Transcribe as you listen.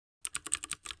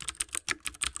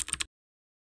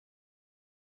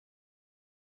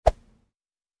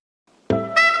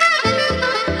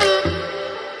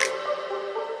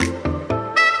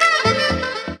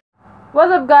What's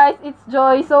up guys? It's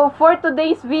Joy. So for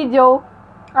today's video,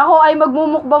 ako ay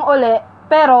magmumukbang uli,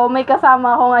 pero may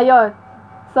kasama ako ngayon.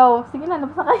 So, sige na,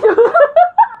 labas na kayo.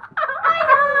 Hi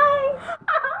guys!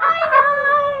 Hi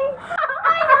guys!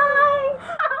 Hi guys!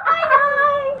 Hi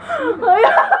guys!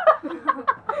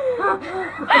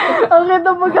 Ang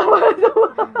ganda magawa.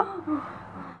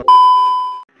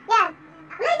 Yan.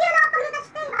 Hindi na nakapaglutas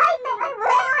tayo. Ay,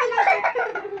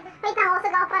 wait lang,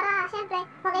 usag ako para, syempre,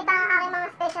 makita ang aking mga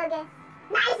special guest.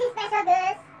 Nice special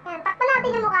guest! Yan, takpan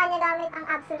natin yung mukha niya gamit ang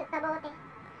absolute na bote.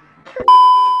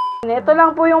 Ito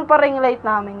lang po yung pa-ring light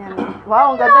namin yan.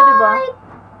 Wow, ang ganda, diba?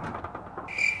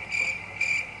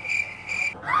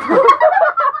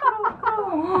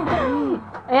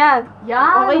 Ayan.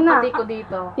 Yan, okay na. pati ko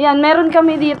dito. Yan, meron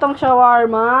kami ditong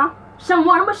shawarma.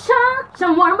 Shawarma siya!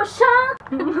 Shawarma siya!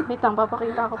 Wait lang,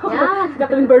 papakita ko po. Yan,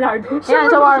 Catherine Bernardo. Ayan,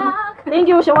 shawarma.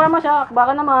 Thank you, shawarma shack.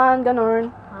 Baka naman,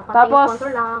 ganun. Tapos,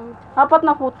 lang. 4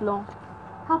 na footlong.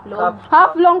 Half long.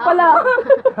 Half long pala.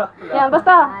 Yan,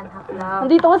 basta. Yan, half long.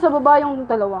 Nandito ko sa baba yung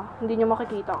dalawa. Hindi nyo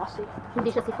makikita kasi.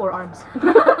 Hindi siya si Four Arms.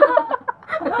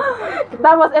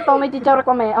 Tapos, ito, may chichar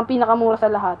kami. Ang pinakamura sa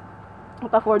lahat.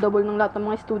 At affordable ng lahat ng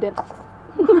mga students.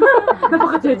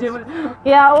 Napaka-jeje mo.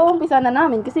 Kaya, uumpisa na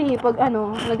namin. Kasi, pag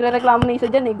nagre-reklamo na isa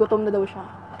dyan, gutom na daw siya.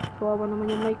 Kawawa naman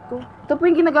yung mic ko. Ito po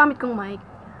yung ginagamit kong mic.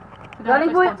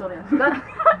 Galing po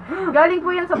galing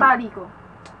po yan sa bali ko.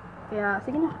 Kaya,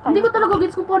 sige na. Hindi ko talaga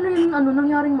gets kung paano yung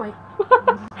nangyaring mic.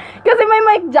 Kasi may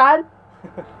mic dyan.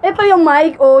 Ito yung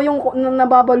mic o yung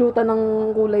nababalutan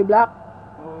ng kulay black.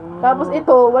 Tapos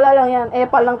ito, wala lang yan.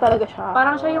 Epal lang talaga siya.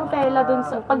 Parang siya yung tela dun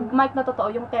sa, pag mic na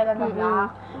totoo, yung tela na black.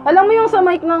 Alam mo yung sa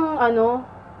mic ng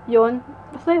yun?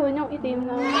 Basta yun, yung itim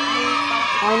na.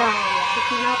 Okay na.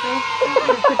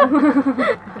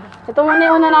 Ito muna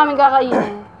yung una namin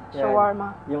kakainin.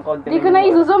 Shawarma. Yung konti. Hindi ko na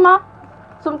isusum ha.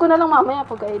 Zoom ko na lang mamaya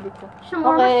pagka-edit ko.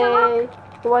 Shawarma siya. Okay.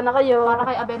 Kuha na kayo. Para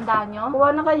kay Avendaño.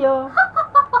 Kuha na kayo.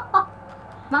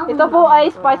 Ito po ay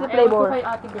spicy flavor. Ewan ko kay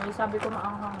Ate Grace, sabi ko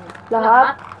maanghang.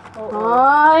 Lahat? Oo.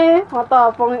 Ay,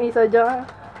 matapang yung isa dyan.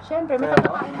 Siyempre, may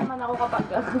tatakain naman ako kapag...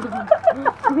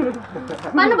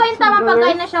 Paano ba yung tamang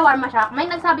pagkain na shawarma shack? May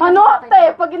nagsabi kasi sa akin.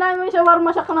 Te, pag ginahin mo yung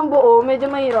shawarma shack ng buo,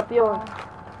 medyo mahirap yun.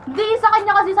 Hindi, sa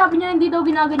kanya kasi sabi niya hindi daw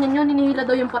ginaganyan yun, hinihila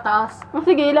daw yung pataas.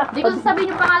 Sige, Hindi ko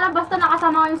sasabihin yung pangalan, basta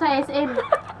nakasama ko yung sa SM.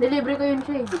 Delivery ko yun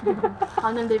siya eh.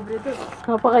 Anong libre to?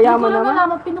 Napakayaman Hindi ko naman. lang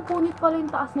malaman, pinupunit pala yung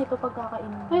taas nito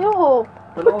pagkakainin. Ay, oo.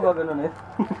 Ano ko gaganon eh?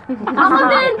 Ako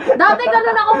din! Dati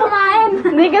ganun ako kumain!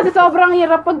 Hindi kasi sobrang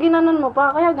hirap pag ginanon mo pa.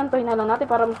 Kaya ganitoy na lang natin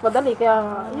para mas madali.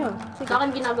 Kaya, yun. Sa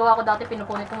akin ginagawa ko dati,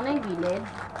 pinupunit mo na yung gilid.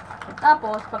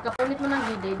 Tapos, pagkapunit mo ng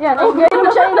gilid, Yan, ay, ganyan mo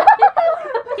siya ina.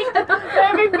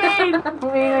 very pain!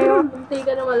 Uwi ngayon. Hindi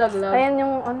ka na malaglag. Ayan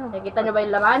yung Nakikita niyo ba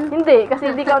yung laman? Hindi, kasi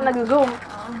hindi ka nag-zoom.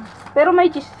 Pero may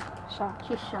cheese siya.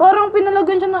 Cheese siya. Parang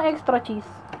pinalagyan siya ng extra cheese.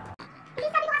 Hindi,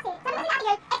 sabi ko kasi, sabi ko si Ate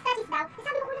Girl, extra cheese daw.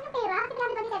 Sabi ko, kunin yung pera, kasi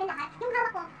pinamit ko ni Seven lahat. Yung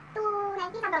hawak ko,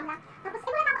 290 sa brown lang. Tapos,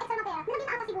 wala na ako extra na pera. Nilagyan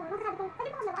na ako siguro. Sabi ko, pwede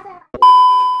mo kung nabasa.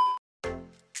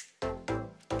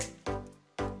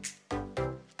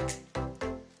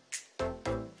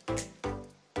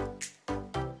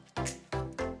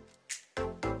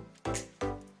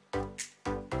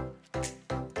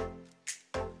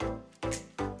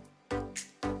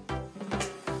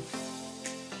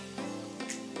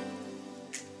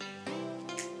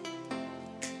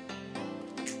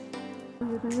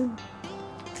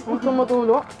 Ang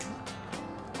tumutulo.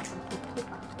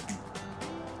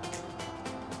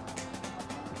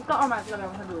 Ito o mas lagay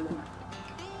mo sa dulo na.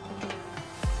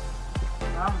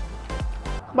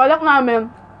 Balak namin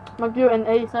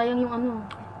mag-Q&A. Sayang yung ano.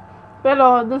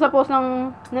 Pero dun sa post ng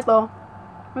nito,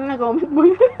 may nag-comment mo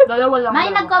yun. Dalawa lang.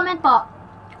 May nag-comment po.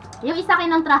 Yung isa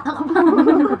kinontrata ko pa.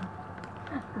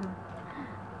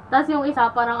 Tapos yung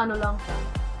isa parang ano lang siya.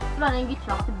 Wala, naingit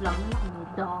siya kasi vlog na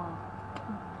nakinita.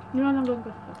 Yun lang doon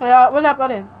kasi. Kaya wala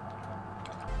pa rin.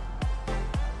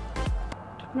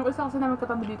 Yung isa kasi namin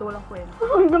katabi dito walang kwento.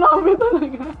 Ang grabe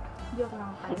talaga. Hindi ako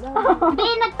nakakala. Hindi,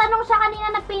 nagtanong siya kanina,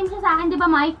 nag-PM siya sa akin, di ba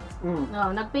Mike?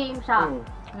 No, nag-PM siya.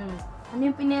 Ano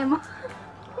yung pinema?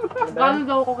 Gano'n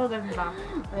daw ko kaganda.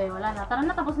 Eh, wala na. Tara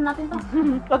na, tapusin natin to.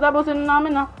 Tatapusin na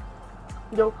namin ha.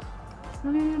 Joke.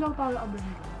 Naninilaw tayo abin.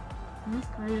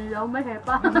 Hello, may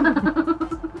hepa.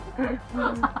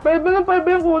 Pwede ng pwede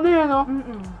yung kulay ano.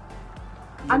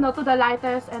 Ano, to the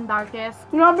lightest and darkest.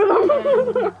 Grabe lang.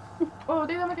 Oh,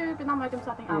 di naman kayo pinamaitim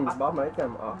sa ating apat. Baka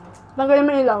maitim. Tanggalin mo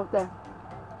yung ilaw, te.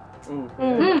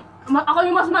 Ako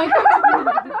yung mas maitim.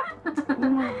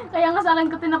 Kaya nga sa akin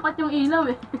ko tinapat yung ilaw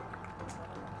eh.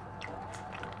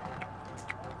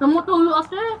 Tumutulo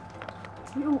kasi.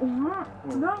 Ay, oo nga.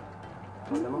 Wala.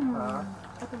 Ano mo pa?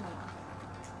 Ito na lang.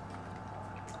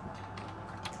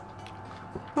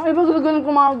 Ang iba kasi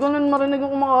ganun marinig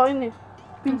yung kumakain eh.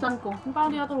 Pinsan ko. Yung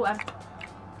parang tinaturuan.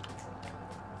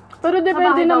 Pero Sa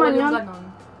depende bahay naman bawal yung yan. ganon.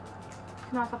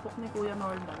 Sinasapok ni Kuya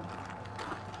Nordan.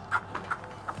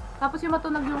 Tapos yung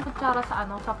matunog yung kutsara sa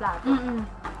ano, sa plato.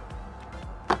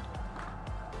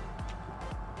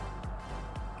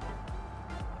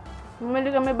 Bumili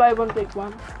kami buy one take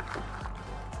one.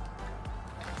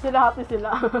 Sila happy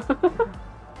sila.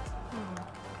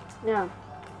 Yan.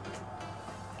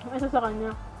 Ang isa sa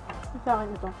kanya. Isa sa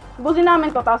akin ito. Busin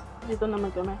namin to, tapos dito naman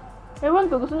kami. Ewan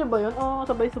ko, gusto niyo ba yun? Oo,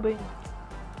 sabay-sabay.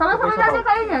 Sabay-sabay natin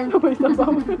kainin.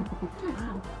 Sabay-sabay.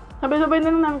 Sabay-sabay na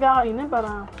lang namin kakainin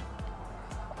para...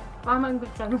 Para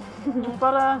ma-invite ka.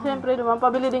 Para siyempre, diba,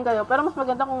 pabili din kayo. Pero mas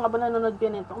maganda kung habang nanonood kayo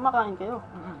nito, kumakain kayo.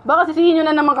 Baka sisihin nyo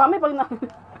na naman kami pag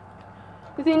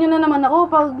sisihin nyo na naman ako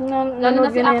pag Lalo na nanonood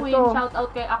si kayo Aquin. nito. Shout out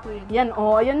kay Aquin. Yan,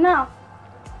 ayan na.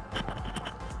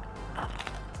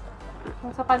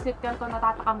 Kung sa pansit ka to,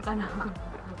 natatakam ka na.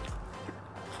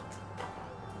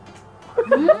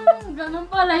 Ganun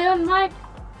pala yun, Mike.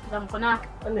 Alam ko na.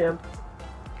 Ano yan?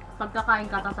 Pagkakain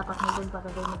ka, tatapat mo dun para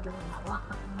gawin mo dun.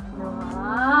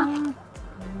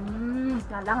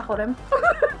 Kala ako rin.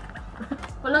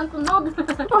 Walang tunog.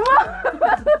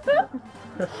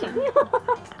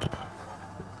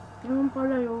 Yun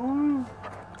pala yun.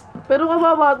 Pero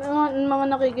kawawa, yung mga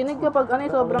nakikinig kapag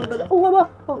ano, sobrang galaw. Oh, baba!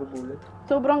 Oh,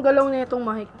 sobrang galaw na itong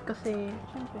mic kasi,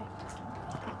 syempre,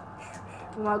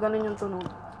 gumaganon yung tunog.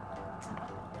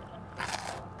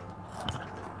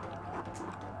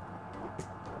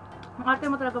 Ang arte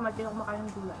mo talaga, Mike, kung kumakain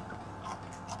ng gulay.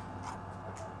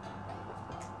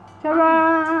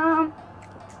 Charam!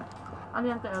 Ano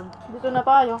yan, Tayo? Dito na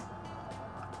tayo.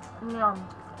 Ano yan?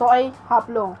 To ay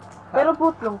haplong. Pero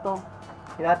putlong to.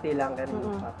 Hinati lang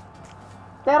ganun.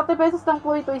 30 pesos lang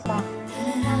po ito isa.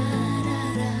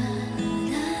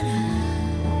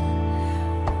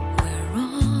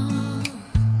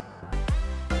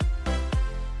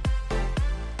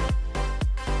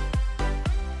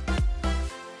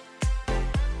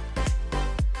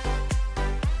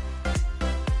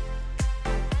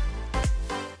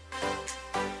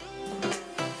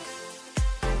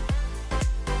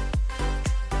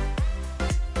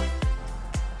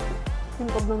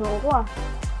 Simpog na noo ko ah.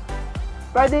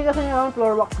 Friday kasi yung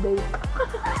floor walk day.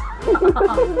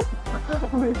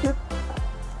 Visit.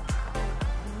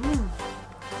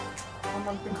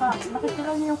 Kamantin ka.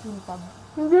 Nakikita niyo yung kintab.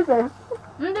 Hindi eh.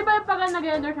 Hindi ba yung pag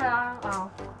nag-ender siya? Ano?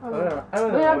 Ano?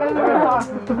 Kaya ganun na sa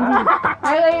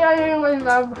Ay, yung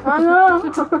kintab. Ano?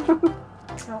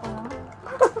 Ayoko na.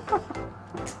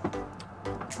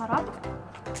 Sarap?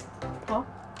 Oh?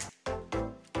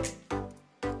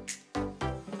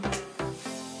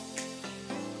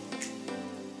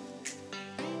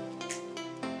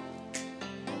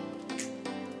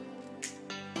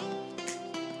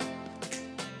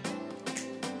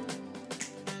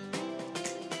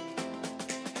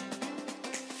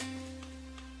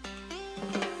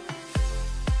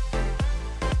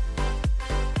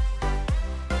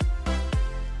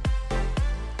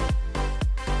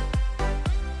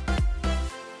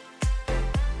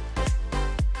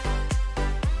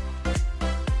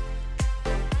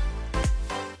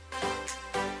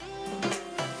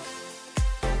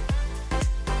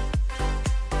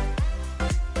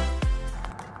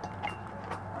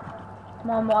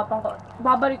 Mga mukha pang ko.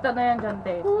 Babaliktad na yan dyan,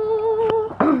 te.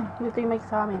 Dito yung mic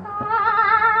sa amin.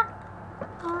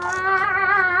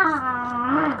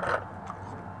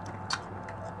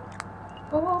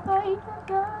 Okay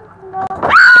na.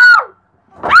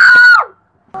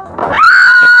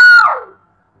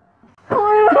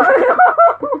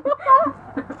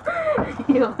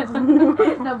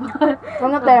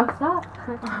 Mga tayo.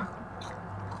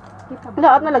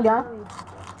 Lahat na lagyan?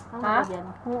 Ha?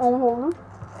 Oo.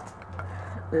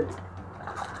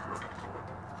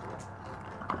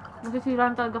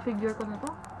 Nagsisiraan talaga figure ko na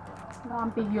to.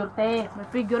 Ang figure, te. May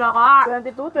figure ako.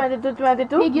 22.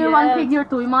 Figure 1, figure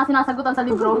 2. Yung mga sinasagutan sa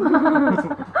libro.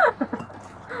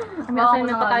 May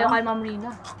assignment pa tayo kay Ma'am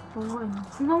Rina. Oo.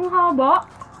 Ang haba.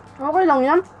 Okay lang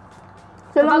yan.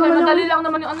 Siya lang naman Madali yung... lang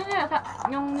naman yung ano niya.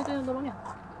 Yung nito yung dalawa niya.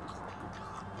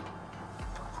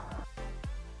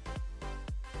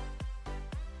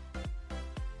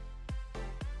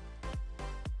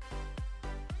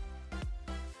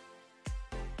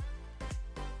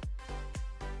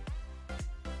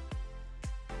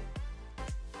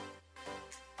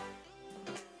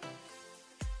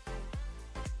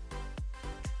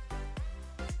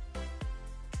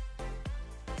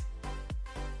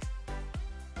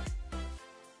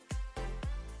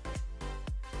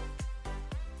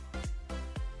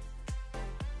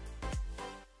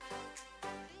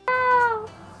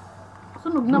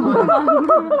 Sunog naman.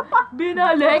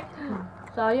 Binalik.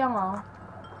 Sayang ah.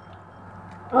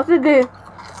 O sige.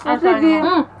 O sige.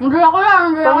 Hindi ako yan,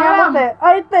 hindi ako Kanya yan. mo, te.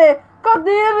 Ay, te.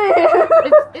 Kadiri.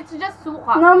 It's just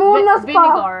suka. Namunas pa.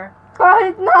 Vinegar.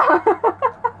 Kahit na.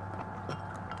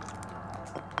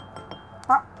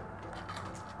 Ha?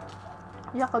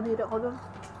 Yeah, kadiri ako doon.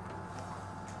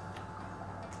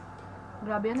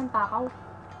 Grabe yan ang takaw.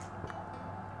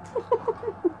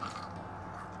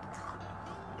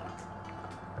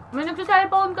 May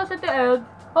nagsiselfone kasi ti Ed.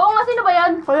 Oo nga, sino ba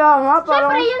yan? Kaya nga,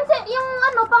 parang... Siyempre, yung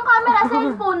ano, pang camera,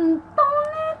 cellphone. Tango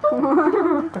nito.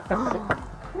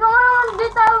 Yung ano, hindi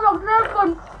tayo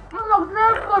mag-cellphone.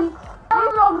 Mag-cellphone.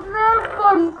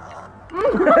 Mag-cellphone.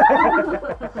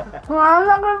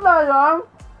 Wala ka tayo.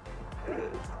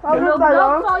 Wala tayo.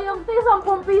 Sayang, te,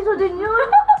 10 piso din yun.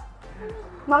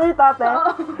 Nakita, te?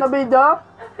 Sa video?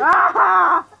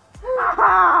 Ah!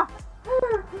 Ah!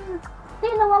 Te,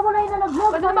 nawawala yung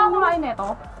nalaglag. Pwede ba ako kumain nito?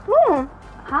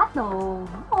 Hotdog.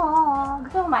 Oh,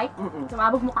 gusto mo, Mike?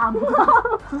 Sumabog mukha mo.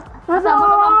 Kasama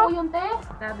naman po yun, te.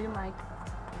 Grabe yung Mike.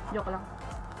 Joke lang.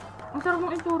 Ang sarap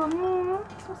ng itsura mo.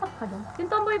 Masarap ka dyan. Yung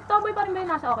tomboy pa rin ba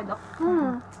yung nasa okay, Dok?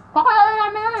 Kakilala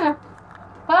namin yun eh.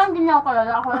 Kaya hindi niya ako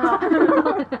kalala. Ako na.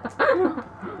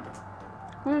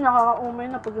 Nakaka-umay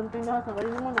na pag ganito yung lahat.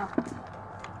 Nakainin mo na.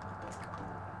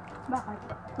 Bakit?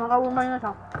 Nakaka-umay na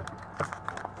siya.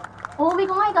 Uuwi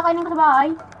ko nga eh. Kakainin ko sa bahay.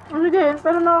 Sige,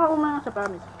 pero nakaka-umay na siya,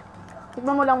 promise.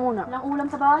 Tignan mo lang muna. Walang ulam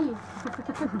sa bahay eh.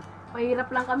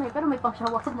 Mahirap lang kami pero may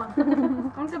pang-shawarma.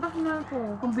 Ang sabas na ito.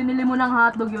 Kung binili mo ng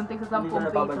hotdog yun, tig sa 10 Hindi ka peso.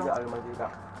 napabadya ang mantika.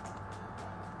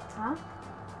 Ha?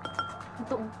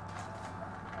 Ito oh.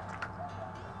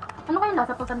 Ano kayong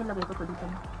lasa pagka nilagay ko to dito?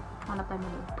 Hanap tayo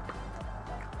nila.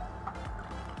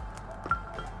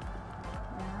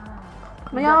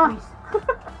 Maya,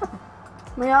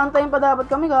 maya antayin pa dapat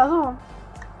kami, kaso.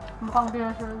 Mukhang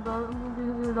dinasalda.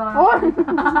 Oh!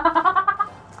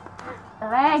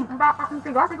 Reng! Ang baka ang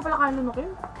tigas, hindi ko pala kaya lunukin.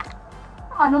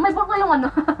 Ano? May buto yung ano?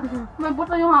 May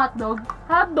buto yung hotdog.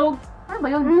 Hotdog? Ano ba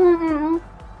yun?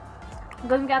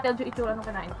 Galing kaya Ate Adjo itsura nung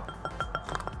kinain ko.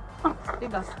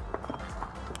 Tigas.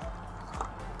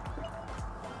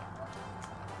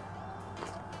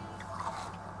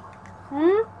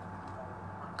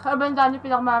 Sabi ang dami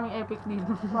pinakamaraming epic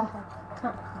dito. Bakit?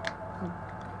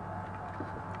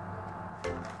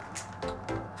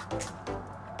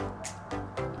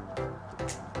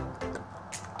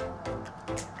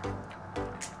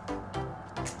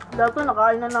 Dato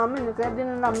nakain na namin, kaya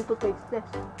din na namin to taste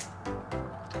test.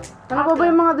 Ano pa ba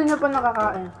yung mga din nyo pa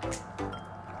nakakain?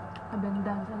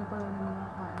 Abandang, ano pa yun yung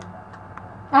nakakain?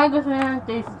 Ay, gusto niya ng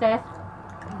taste test.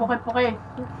 Puke-puke.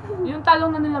 Yung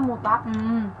talong na nilamutak?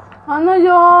 Ano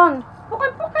yon?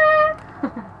 Puke-puke!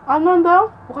 Ano daw?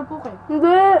 Puke-puke.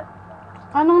 Hindi!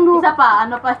 Anong lupa? Isa pa,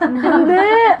 ano pa? Hindi!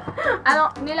 Ano,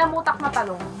 nilamutak na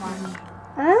talong.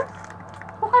 Eh?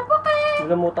 Puke-puke!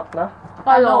 Nilamutak na?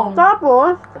 Talong.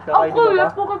 Tapos? At Ang kakainin kulit, mo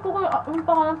ba? puke-puke. Yung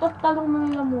pangalan, tapos talong na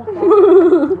nilamutak.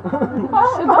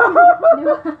 Parang iba. Di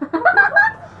ba?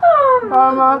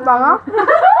 Parang mga tanga?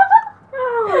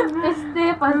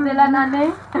 Pastila nanay.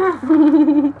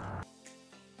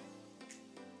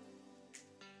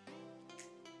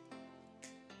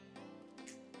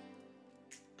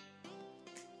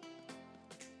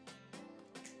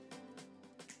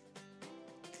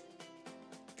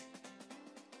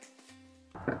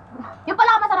 Yung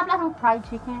pala masarap lang ng fried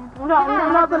chicken.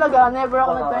 Wala talaga. Never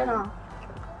ako nag-try na.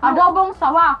 Adobong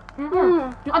sawa. Mm.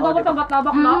 Yung adobo sa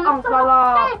batlabak na, ang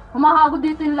sarap. Humahagod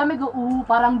dito yung lamig.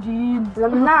 Parang gin.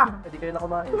 Alam na. Hindi kayo na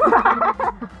kumain.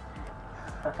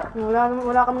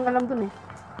 Wala kaming alam dun eh.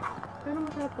 Pero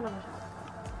masarap talaga siya.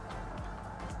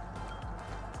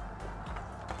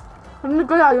 Ano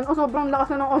kaya yun? O sobrang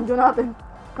lakas na ng audio natin.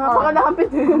 Napakalapit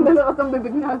eh. Yung lakas ng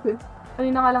bibig natin.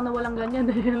 Kanina nga lang na walang ganyan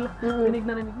dahil rinig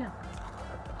na rinig niya.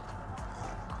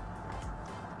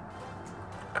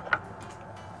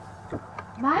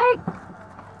 Mike!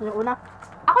 Yung una.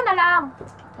 Ako na lang!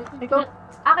 Ikaw?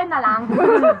 Akin na lang.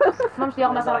 Ma'am, siya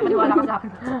ako masarap. Paniwala ka sa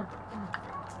akin.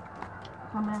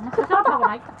 Mamaya na. Masarap ako,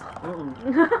 Mike.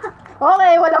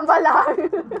 Okay, walang balag.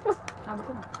 Sabi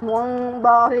ko. Mukhang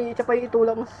baka kasi siya pa yung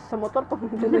itulak mo sa motor pag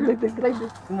nag-drive eh.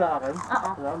 Yung na akin? Oo.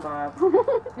 Salamat.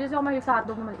 Hindi siya ako mahilig sa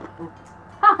hotdog na maliit.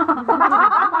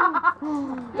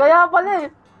 Kaya pala eh.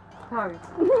 Sorry.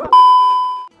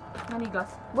 Manigas.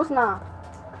 Ubus na.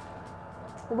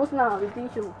 Ubus na, with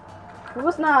tissue.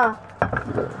 Ubus na.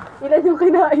 Ilan yung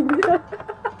kinain niya?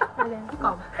 Alin?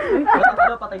 Ikaw.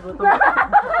 Ano, patay gutom.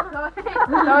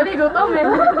 Sorry, gutom eh.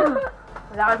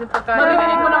 Wala kasing pagkain.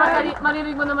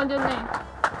 Maririnig mo naman dyan eh.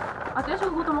 At least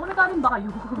yung gutom ako, nagkanin ba kayo?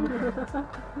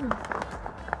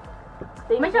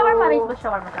 Thank May you. shawarma rin ba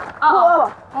shawarma ka? Oo.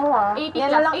 Oo. 80 80 yan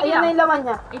lang. lang, 80 yan na lang. yung laman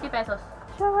niya. 80 pesos.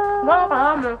 Shawarma. Baka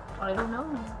karami. I don't know.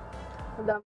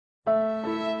 Madami.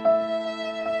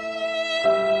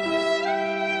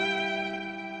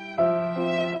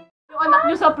 Yung anak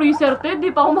niyo sa freezer, te, di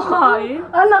pa kumakain.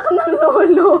 Anak ng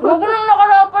lolo. Huwag ko nang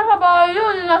nakalapan sa bahay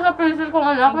yun. Nasa freezer kong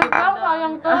anak. Wait lang,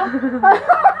 sayang to.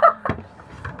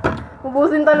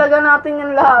 Ubusin talaga natin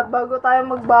yung lahat bago tayo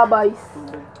magbabays.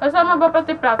 Kasama ba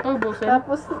pati plato, busin?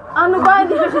 Tapos, ano ba?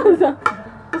 Hindi na siya.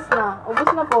 Ubus na. Ubus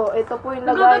na po. Ito po yung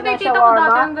lagay ng Tita ko dati, ang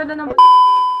shawarma. ganda ng...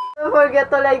 Don't forget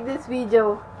to like this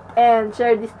video and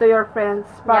share this to your friends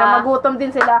para Yeah. magutom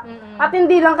din sila. Mm-mm. At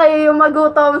hindi lang kayo yung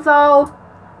magutom. So,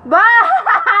 bye!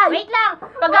 Wait lang!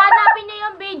 Pag hahanapin niyo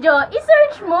yung video,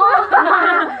 i-search mo!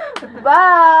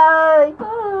 Bye!